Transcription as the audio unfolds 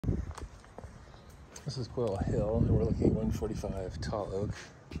This is Quail Hill, and we're looking at 145 Tall Oak,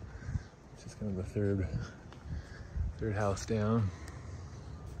 which is kind of the third house down.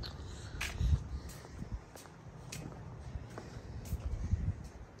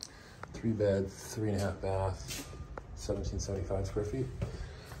 Three beds, 3.5 bath, 1,775 square feet.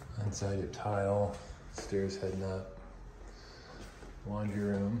 Inside your tile, stairs heading up, laundry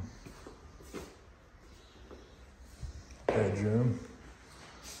room, bedroom,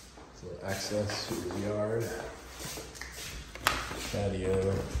 so access to your yard,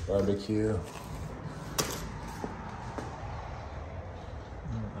 patio, barbecue,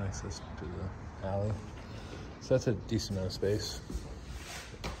 and access to the alley. So that's a decent amount of space.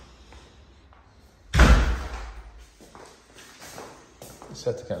 Just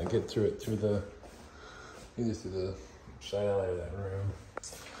have to kind of get through it either through the side alley or that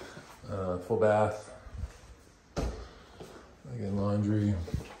room. Full bath. Again, laundry.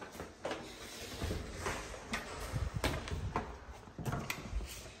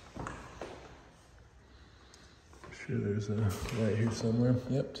 Sure, there's a light here somewhere.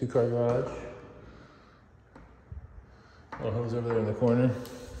 Yep, 2-car garage. Little hose over there in the corner.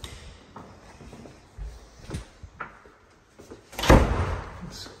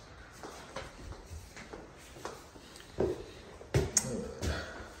 Oops.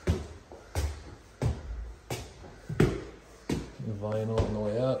 Vinyl on the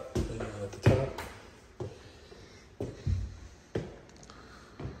way up, at the top.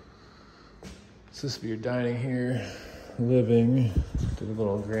 So this will be your dining here, living. Did a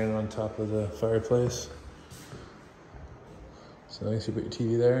little granite on top of the fireplace. So nice, you put your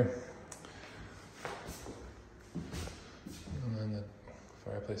TV there. And then the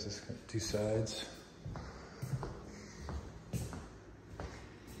fireplace is 2 sides.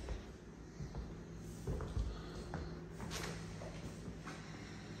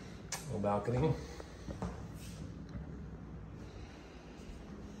 Little balcony.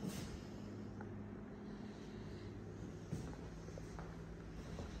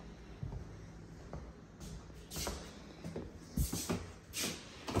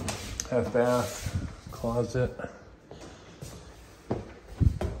 Half bath, closet. And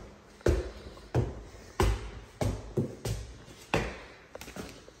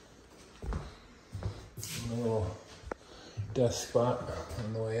a little desk spot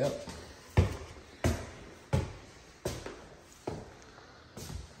on the way up. And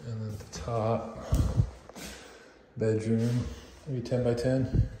then at the top, bedroom, maybe 10 by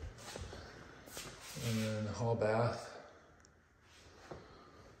 10. And then a hall bath.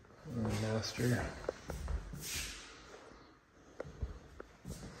 And then master.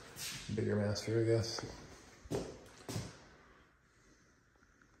 Bigger master, I guess.